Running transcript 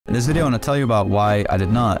In this video, I want to tell you about why I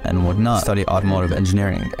did not and would not study automotive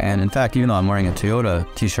engineering. And in fact, even though I'm wearing a Toyota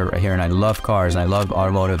t-shirt right here and I love cars and I love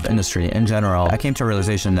automotive industry in general, I came to a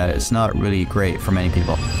realization that it's not really great for many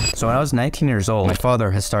people. So when I was 19 years old, my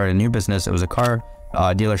father had started a new business. It was a car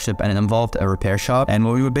dealership, and it involved a repair shop. And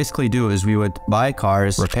what we would basically do is we would buy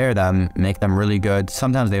cars, repair them, make them really good.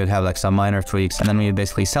 Sometimes they would have like some minor tweaks, and then we would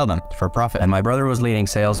basically sell them for profit. And my brother was leading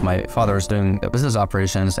sales, my father was doing the business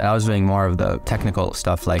operations, and I was doing more of the technical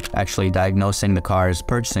stuff, like actually diagnosing the cars,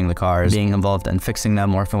 purchasing the cars, being involved in fixing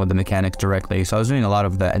them, working with the mechanics directly. So I was doing a lot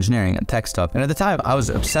of the engineering and tech stuff. And at the time, I was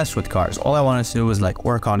obsessed with cars. All I wanted to do was like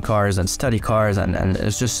work on cars and study cars, and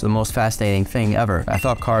it's just the most fascinating thing ever. I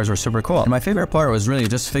thought cars were super cool. And my favorite part was really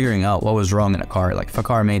just figuring out what was wrong in a car. Like if a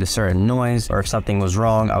car made a certain noise or if something was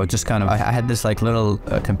wrong, I would just I had this like little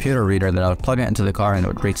computer reader that I would plug it into the car and it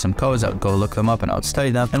would read some codes. I would go look them up and I would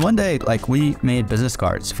study them. And one day, like, we made business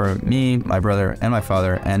cards for me, my brother, and my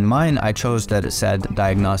father. And mine, I chose that it said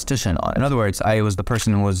diagnostician on it. In other words, I was the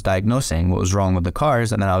person who was diagnosing what was wrong with the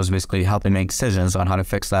cars, and then I was basically helping make decisions on how to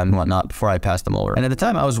fix them and whatnot before I passed them over. And at the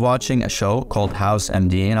time, I was watching a show called House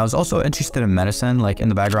MD, and I was also interested in medicine. Like in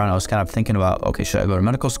the background, I was kind of thinking about, okay, should I go to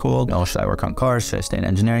medical school? You know, should I work on cars? Should I stay in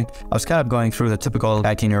engineering? I was kind of going through the typical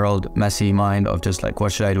 19-year-old messy mind of just like,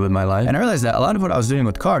 what should I do with my life? And I realized that a lot of what I was doing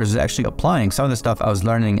with cars was actually applying some of the stuff I was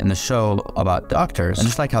learning in the show about doctors. And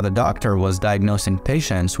just like how the doctor was diagnosing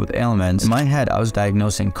patients with ailments, in my head, I was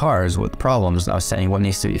diagnosing cars with problems. I was saying what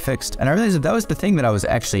needs to be fixed. And I realized that that was the thing that I was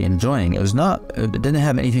actually enjoying. It didn't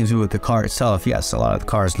have anything to do with the car itself. Yes, a lot of the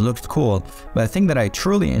cars looked cool, but the thing that I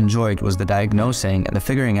truly enjoyed was the diagnosing and the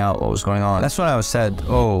figuring out what was going on. That's when I said,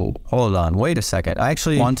 oh, hold on, wait a second. I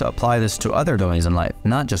actually want to apply this to other domains in life,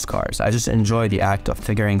 not just cars. I just enjoy the act of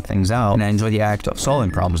figuring things out, and I enjoy the act of solving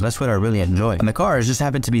problems. That's what I really enjoy. And the cars just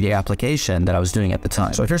happened to be the application that I was doing at the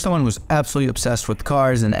time. So if you're someone who's absolutely obsessed with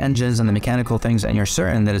cars and engines and the mechanical things, and you're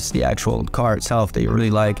certain that it's the actual car itself that you really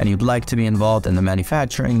like, and you'd like to be involved in the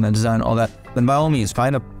manufacturing, the design, all that, then by all means,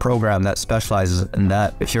 find a program that specializes in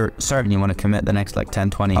that. If you're certain you want to commit the next like 10,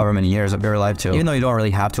 20, however many years of your life to, even though you don't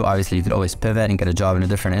really have to, obviously you could always pivot and get a job in a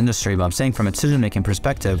different industry. But I'm saying from a decision-making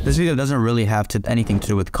perspective, this video doesn't really have anything to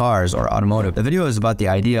do with cars or automotive. The video is about the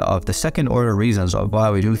idea of the second order reasons of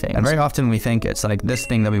why we do things. And very often we think it's like this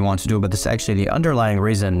thing that we want to do, but this actually the underlying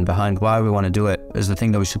reason behind why we want to do it is the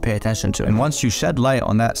thing that we should pay attention to. And once you shed light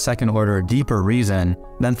on that second order, deeper reason,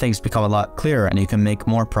 then things become a lot clearer and you can make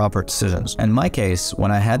more proper decisions. In my case,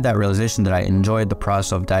 when I had that realization that I enjoyed the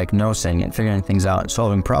process of diagnosing and figuring things out and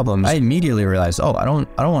solving problems, I immediately realized, oh, I don't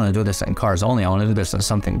want to do this in cars only. I want to do this in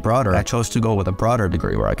something broader. I chose to go with a broader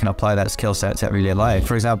degree where I can apply that skill set to everyday life.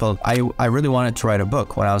 For example, I really wanted to write a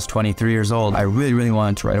book. When I was 23 years old, I really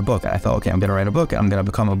wanted to write a book. And I thought, okay, I'm going to write a book. I'm going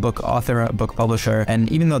to become a book author, a book publisher.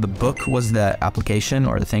 And even though the book was the application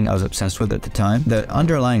or the thing I was obsessed with at the time, the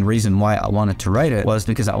underlying reason why I wanted to write it was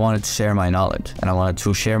because I wanted to share my knowledge and I wanted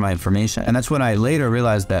to share my information. And that's when I later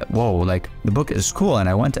realized that, whoa, like the book is cool, and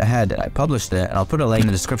I went ahead and I published it, and I'll put a link in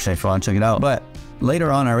the description if you want to check it out. But later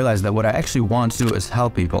on, I realized that what I actually want to do is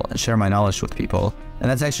help people and share my knowledge with people. And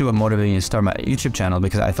that's actually what motivated me to start my YouTube channel,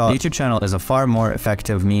 because I thought the YouTube channel is a far more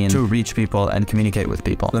effective means to reach people and communicate with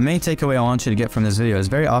people. The main takeaway I want you to get from this video is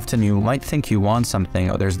very often you might think you want something,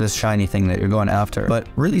 or there's this shiny thing that you're going after, but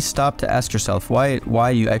really stop to ask yourself why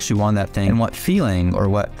you actually want that thing and what feeling or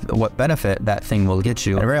what benefit that thing will get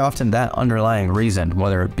you. And very often that underlying reason,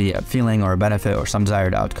 whether it be a feeling or a benefit or some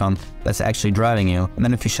desired outcome, that's actually driving you. And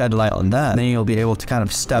then if you shed light on that, then you'll be able to kind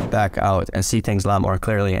of step back out and see things a lot more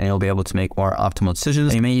clearly, and you'll be able to make more optimal decisions.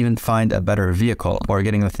 And you may even find a better vehicle for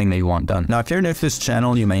getting the thing that you want done. Now, if you're new to this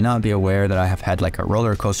channel, you may not be aware that I have had like a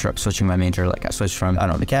roller coaster of switching my major. Like I switched from, I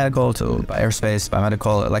don't know, mechanical to aerospace,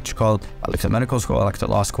 biomedical, electrical. I looked at medical school, I looked at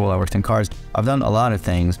law school, I worked in cars. I've done a lot of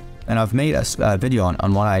things. And I've made a video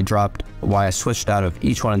on why I switched out of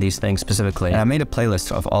each one of these things specifically. And I made a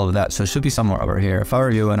playlist of all of that. So it should be somewhere over here. If I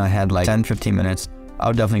were you and I had like 10, 15 minutes, I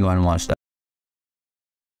would definitely go and watch that.